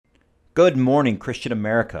Good morning, Christian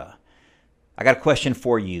America. I got a question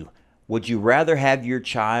for you. Would you rather have your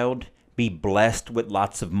child be blessed with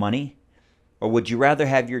lots of money, or would you rather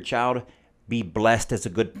have your child be blessed as a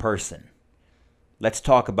good person? Let's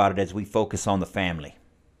talk about it as we focus on the family.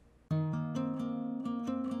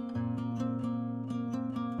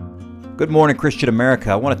 Good morning, Christian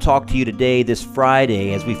America. I want to talk to you today, this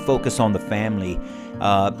Friday, as we focus on the family,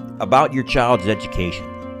 about your child's education,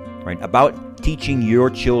 right? About teaching your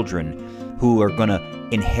children who are going to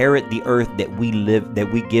inherit the earth that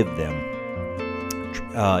we give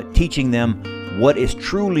them, teaching them what is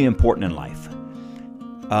truly important in life,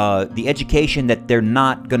 the education that they're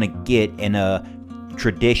not going to get in a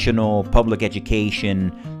traditional public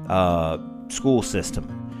education school system.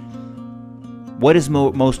 What is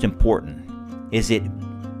most important? Is it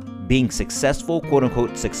being successful, quote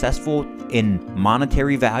unquote, successful in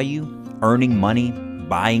monetary value, earning money,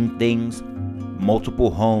 buying things, multiple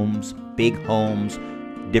homes, big homes,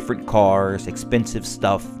 different cars, expensive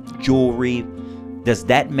stuff, jewelry? Does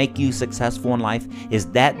that make you successful in life? Is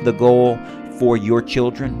that the goal for your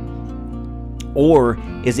children? Or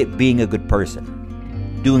is it being a good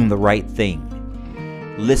person, doing the right thing,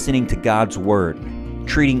 listening to God's word,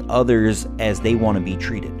 treating others as they want to be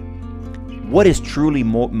treated? What is truly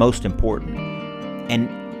most important?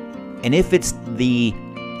 And if it's the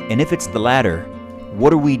latter,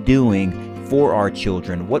 what are we doing for our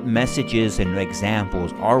children? What messages and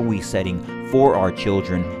examples are we setting for our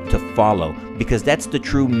children to follow? Because that's the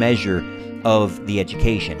true measure of the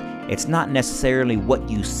education. It's not necessarily what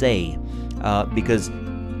you say, because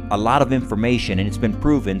a lot of information, and it's been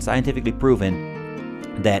proven, scientifically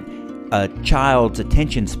proven, that a child's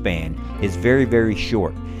attention span is very, very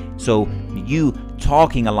short. So you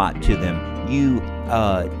talking a lot to them, you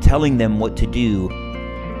telling them what to do,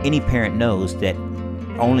 any parent knows that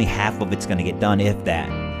only half of it's going to get done, if that.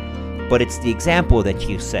 But it's the example that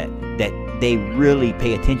you set that they really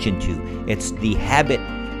pay attention to. It's the habit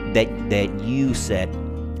that you set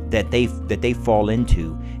that they fall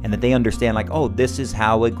into, and that they understand, like, oh, this is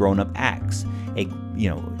how a grown-up acts.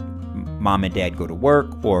 Mom and dad go to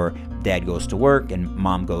work, or dad goes to work and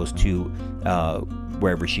mom goes to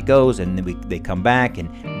wherever she goes, and then they come back,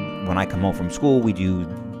 and when I come home from school, we do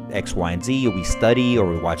X, Y, and Z, or we study, or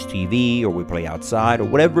we watch TV, or we play outside, or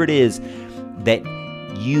whatever it is that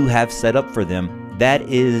you have set up for them. That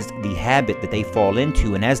is the habit that they fall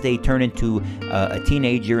into, and as they turn into a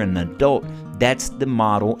teenager and an adult, that's the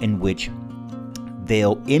model in which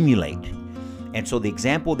they'll emulate. And so the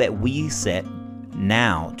example that we set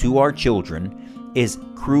now to our children is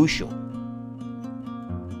crucial.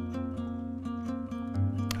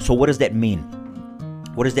 So what does that mean?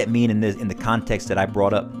 What does that mean in the context that I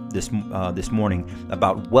brought up this morning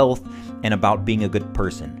about wealth and about being a good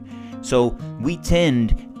person? So we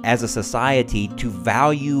tend as a society to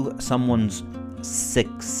value someone's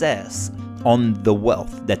success on the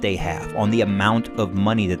wealth that they have, on the amount of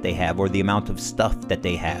money that they have, or the amount of stuff that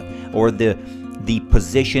they have, or the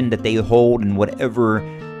position that they hold in whatever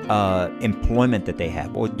employment that they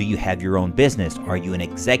have. Or do you have your own business? Are you an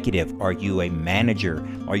executive? Are you a manager?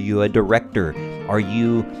 Are you a director? Are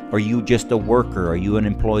you just a worker? Are you an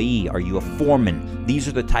employee? Are you a foreman? These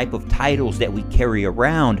are the type of titles that we carry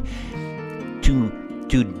around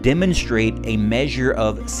to demonstrate a measure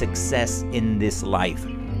of success in this life.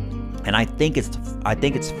 And I think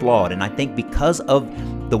it's flawed. And I think because of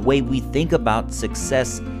the way we think about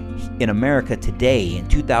success in America today, in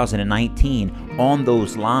 2019, on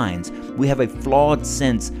those lines, we have a flawed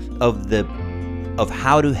sense of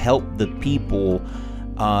how to help the people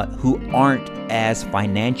who aren't as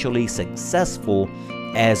financially successful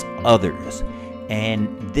as others. And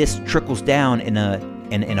this trickles down in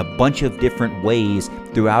a bunch of different ways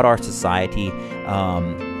throughout our society,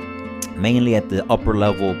 mainly at the upper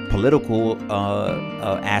level political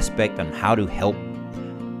aspect, on how to help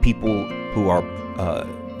people who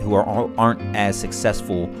aren't as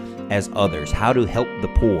successful as others, how to help the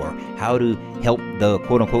poor, how to help the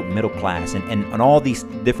quote-unquote middle class, and all these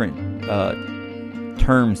different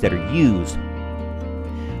terms that are used,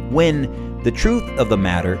 when the truth of the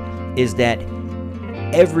matter is that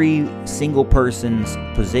every single person's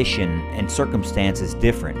position and circumstance is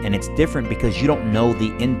different. And it's different because you don't know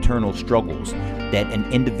the internal struggles that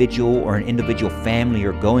an individual or an individual family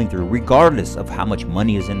are going through, regardless of how much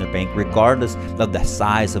money is in their bank, regardless of the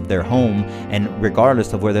size of their home, and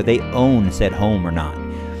regardless of whether they own said home or not.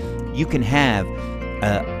 You can have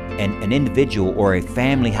an individual or a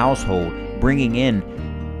family household bringing in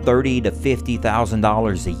 $30,000 to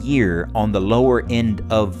 $50,000 a year on the lower end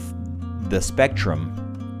of the spectrum,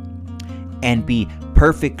 and be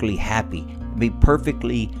perfectly happy, be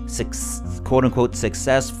perfectly quote unquote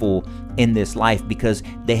successful in this life because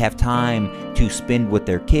they have time to spend with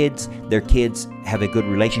their kids. Their kids have a good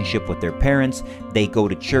relationship with their parents. They go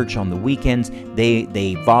to church on the weekends.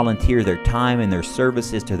 They volunteer their time and their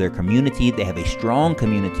services to their community. They have a strong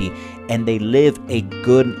community, and they live a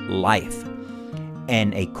good life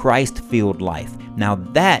and a Christ-filled life. Now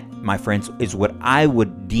that, my friends, is what I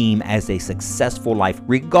would deem as a successful life,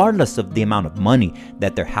 regardless of the amount of money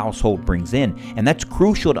that their household brings in. And that's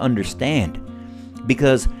crucial to understand,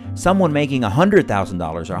 because someone making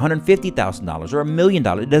 $100,000 or $150,000 or $1 million,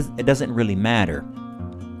 it doesn't really matter.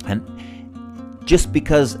 And just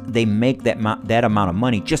because they make that amount of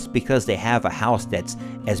money, just because they have a house that's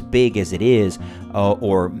as big as it is,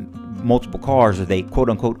 or multiple cars, or they quote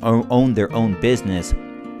unquote own their own business,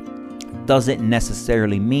 doesn't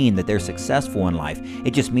necessarily mean that they're successful in life.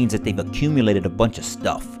 It just means that they've accumulated a bunch of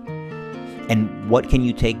stuff. And what can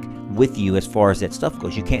you take with you as far as that stuff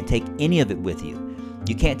goes? You can't take any of it with you.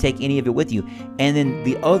 You can't take any of it with you. And then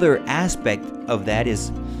the other aspect of that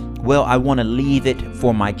is, well, I want to leave it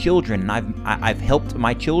for my children, and I've helped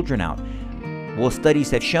my children out. Well,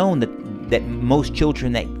 studies have shown that most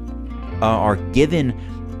children that are given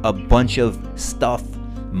a bunch of stuff,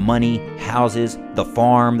 money, houses, the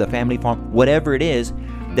farm, the family farm, whatever it is,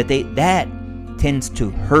 that tends to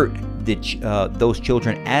hurt those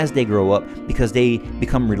children as they grow up, because they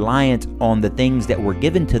become reliant on the things that were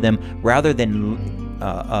given to them rather than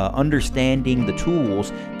understanding the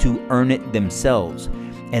tools to earn it themselves.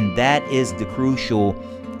 And that is the crucial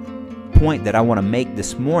point that I want to make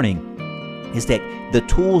this morning, is that the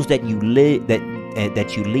tools that you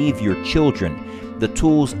leave your children, the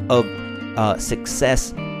tools of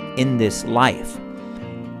success in this life,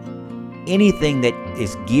 anything that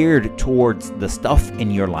is geared towards the stuff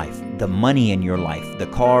in your life, the money in your life, the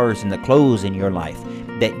cars and the clothes in your life,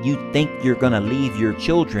 that you think you're going to leave your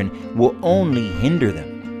children, will only hinder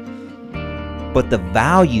them. But the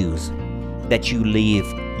values that you leave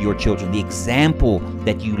your children, the example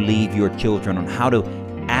that you leave your children on how to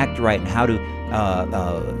act right and how to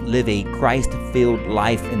live a Christ-filled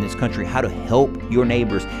life in this country, how to help your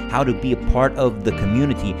neighbors, how to be a part of the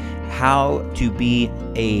community, how to be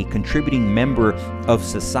a contributing member of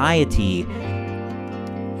society,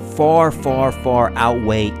 far, far, far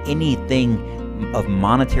outweigh anything of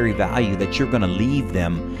monetary value that you're going to leave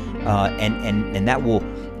them, and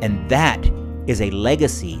that is a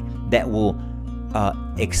legacy that will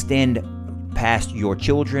extend past your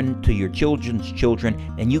children to your children's children,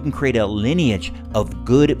 and you can create a lineage of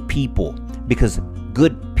good people, because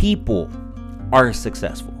good people are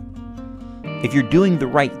successful. If you're doing the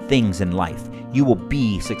right things in life, you will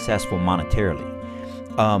be successful monetarily.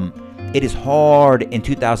 It is hard in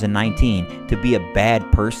 2019 to be a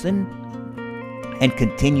bad person and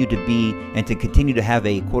continue to have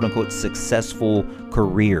a quote unquote successful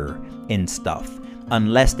career in stuff,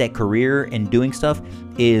 unless that career in doing stuff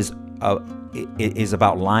is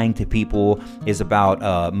about lying to people, is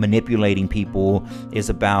about manipulating people, is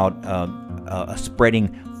about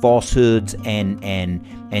spreading falsehoods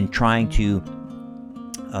and trying to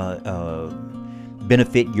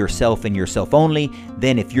benefit yourself and yourself only.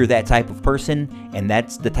 Then if you're that type of person, and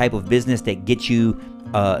that's the type of business that gets you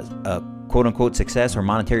quote unquote success or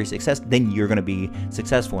monetary success, then you're going to be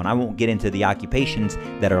successful. And I won't get into the occupations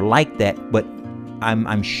that are like that, but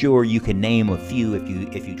I'm sure you can name a few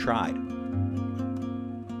if you tried.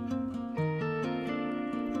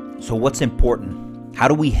 So what's important? How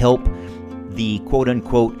do we help the quote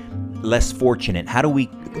unquote less fortunate? How do we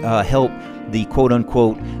help the quote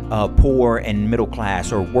unquote poor and middle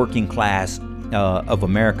class or working class of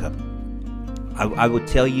America? I would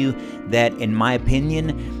tell you that, in my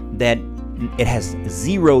opinion, that it has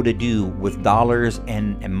zero to do with dollars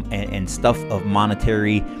and stuff of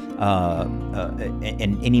monetary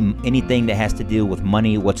and anything that has to do with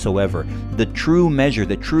money whatsoever. The true measure,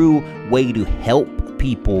 the true way to help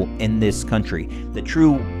people in this country, the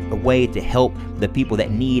true way to help the people that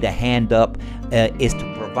need a hand up is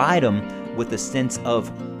to provide them with a sense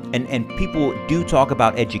of, and people do talk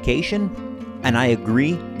about education, and I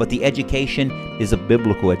agree, but the education is a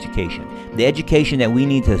biblical education. The education that we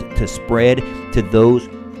need to spread to those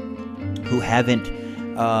who haven't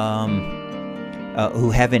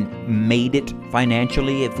made it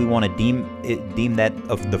financially, if we want to deem that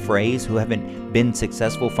of the phrase, who haven't been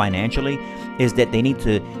successful financially, is that they need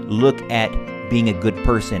to look at being a good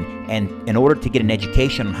person. And in order to get an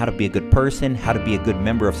education on how to be a good person, how to be a good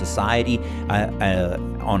member of society,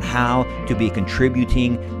 on how to be a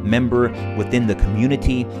contributing member within the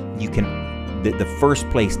community, you can the first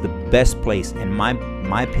place, the best place, in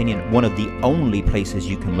my opinion, one of the only places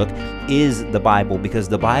you can look is the Bible, because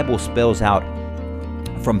the Bible spells out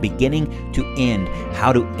from beginning to end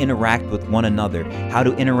how to interact with one another, how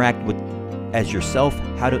to interact with as yourself,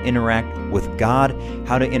 how to interact with God,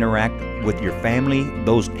 how to interact with your family,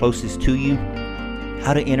 those closest to you,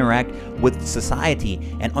 how to interact with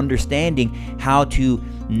society, and understanding how to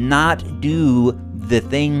not do the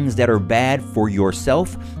things that are bad for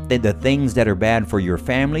yourself, the things that are bad for your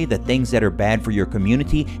family, the things that are bad for your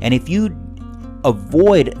community. And if you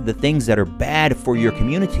avoid the things that are bad for your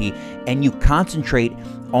community and you concentrate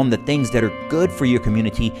on the things that are good for your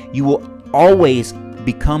community, you will always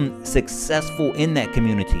become successful in that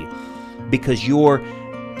community, because you're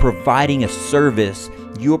providing a service,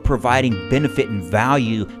 you're providing benefit and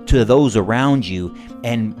value to those around you.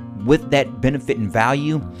 And with that benefit and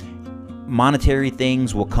value, monetary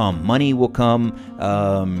things will come, money will come,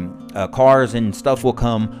 cars and stuff will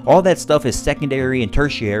come. All that stuff is secondary and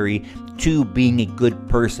tertiary to being a good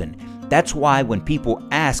person. That's why when people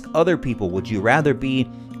ask other people, would you rather be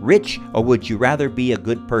rich or would you rather be a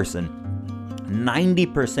good person,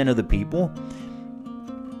 90% of the people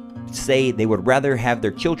say they would rather have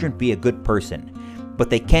their children be a good person, but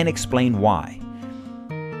they can't explain why.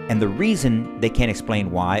 And the reason they can't explain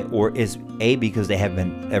why, or is A, because they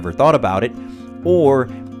haven't ever thought about it, or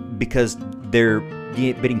because they're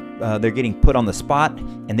getting put on the spot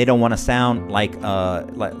and they don't want to sound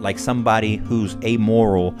like somebody who's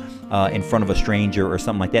amoral in front of a stranger or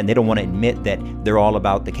something like that. And they don't want to admit that they're all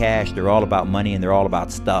about the cash, they're all about money, and they're all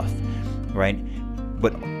about stuff, right?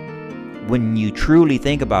 But when you truly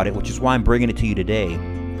think about it, which is why I'm bringing it to you today,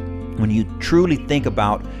 when you truly think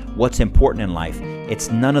about what's important in life, it's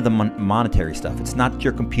none of the monetary stuff. It's not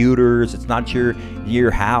your computers, it's not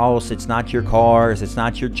your house, it's not your cars, it's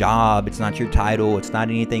not your job, it's not your title, it's not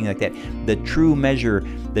anything like that. The true measure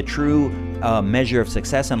of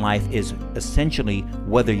success in life is essentially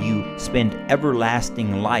whether you spend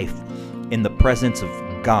everlasting life in the presence of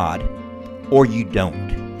God or you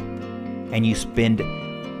don't, and you spend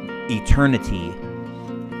eternity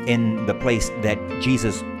in the place that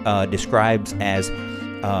Jesus describes as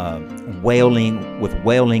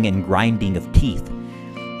wailing and grinding of teeth.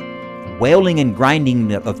 Wailing and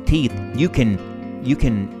grinding of teeth, you can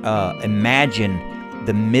imagine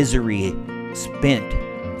the misery spent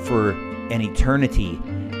for an eternity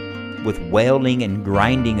with wailing and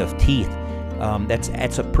grinding of teeth.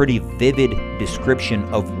 That's a pretty vivid description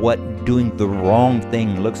of what doing the wrong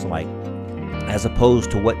thing looks like, as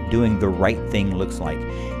opposed to what doing the right thing looks like.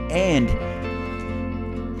 And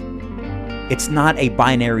it's not a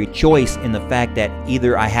binary choice in the fact that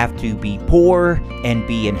either I have to be poor and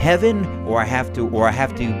be in heaven, or I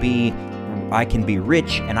can be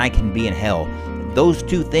rich and I can be in hell. Those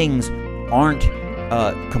two things aren't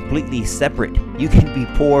completely separate. You can be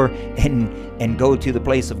poor and go to the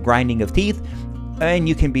place of grinding of teeth, and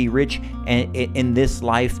you can be rich and in this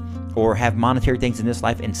life, or have monetary things in this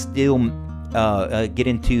life, and still get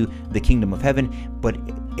into the kingdom of heaven. But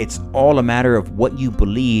it's all a matter of what you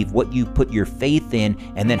believe, what you put your faith in,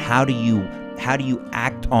 and then how do you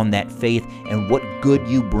act on that faith, and what good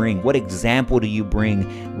you bring, what example do you bring,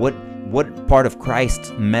 what part of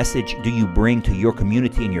Christ's message do you bring to your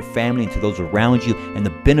community and your family and to those around you and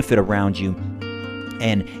the benefit around you.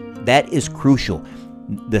 And that is crucial.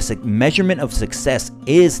 The measurement of success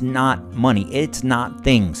is not money, it's not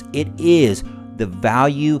things, it is the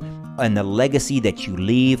value and the legacy that you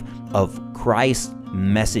leave of Christ's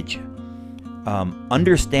message.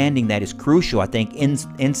 Understanding that is crucial, I think,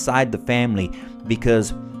 inside the family,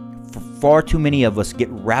 because far too many of us get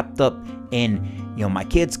wrapped up in, my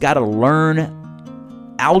kids got to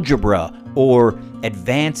learn algebra or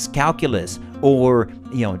advanced calculus or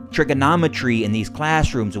trigonometry in these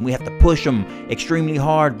classrooms, and we have to push them extremely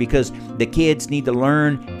hard because the kids need to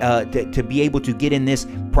learn to be able to get in this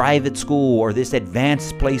private school or this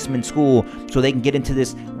advanced placement school so they can get into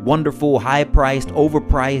this wonderful, high-priced,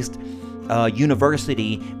 overpriced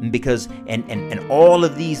university, because and all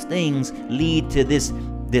of these things lead to this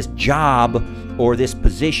job or this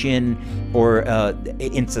position or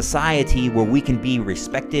in society where we can be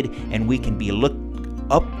respected and we can be looked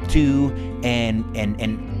up to, and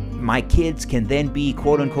my kids can then be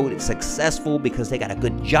quote-unquote successful because they got a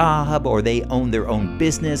good job or they own their own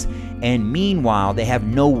business, and meanwhile they have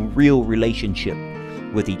no real relationship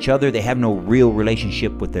with each other, they have no real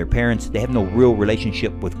relationship with their parents, they have no real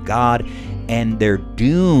relationship with God, and they're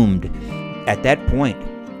doomed at that point.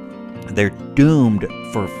 They're doomed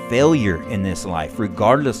for failure in this life,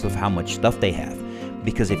 regardless of how much stuff they have.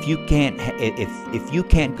 Because if you can't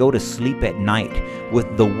go to sleep at night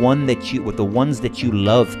with the ones that you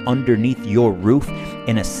love underneath your roof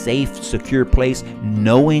in a safe, secure place,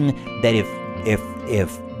 knowing that if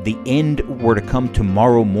the end were to come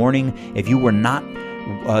tomorrow morning, if you were not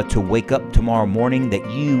to wake up tomorrow morning, that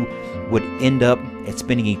you would end up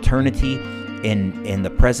spending eternity in the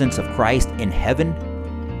presence of Christ in heaven.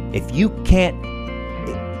 If you can't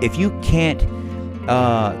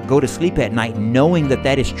go to sleep at night knowing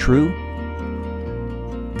that is true,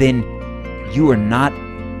 then you are not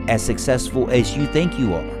as successful as you think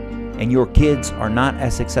you are, and your kids are not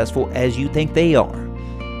as successful as you think they are.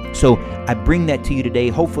 So I bring that to you today,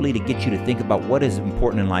 hopefully to get you to think about what is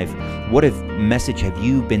important in life. What message have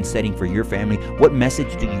you been setting for your family? What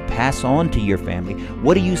message do you pass on to your family?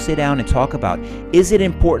 What do you sit down and talk about? Is it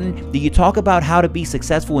important? Do you talk about how to be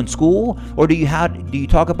successful in school, or do you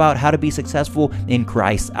talk about how to be successful in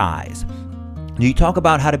Christ's eyes? Do you talk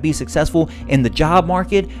about how to be successful in the job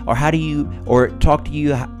market, or do you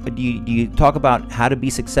talk about how to be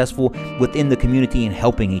successful within the community and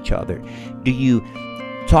helping each other? Do you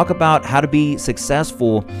talk about how to be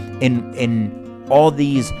successful in all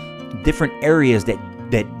these different areas that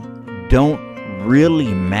don't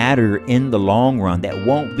really matter in the long run, that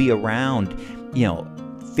won't be around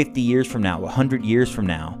 50 years from now, 100 years from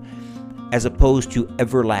now, as opposed to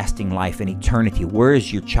everlasting life and eternity? Where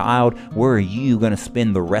is your child? Where are you going to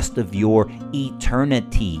spend the rest of your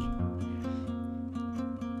eternity?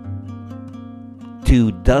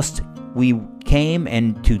 To dust we came,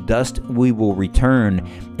 and to dust we will return,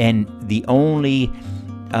 and you only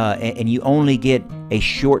get a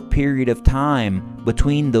short period of time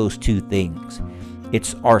between those two things.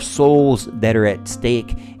 It's our souls that are at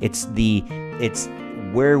stake. It's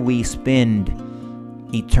where we spend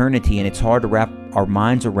eternity, and it's hard to wrap our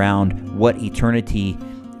minds around what eternity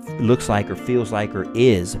looks like or feels like or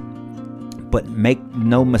is. But make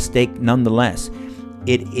no mistake, nonetheless,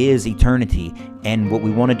 it is eternity. And what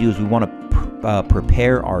we want to do is we want to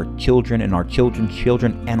prepare our children and our children's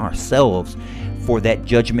children and ourselves for that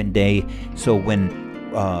judgment day. So when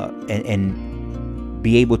and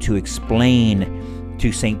be able to explain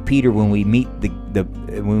to St. Peter when we meet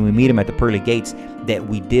when we meet him at the pearly gates, that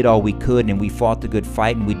we did all we could, and we fought the good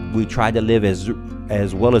fight, and we tried to live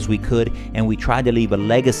as well as we could, and we tried to leave a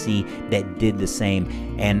legacy that did the same.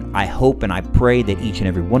 And I hope and I pray that each and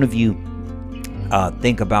every one of you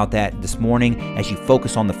think about that this morning as you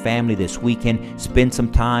focus on the family this weekend. Spend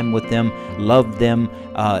some time with them, love them,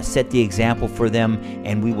 set the example for them,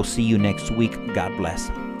 and we will see you next week. God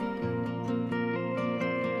bless.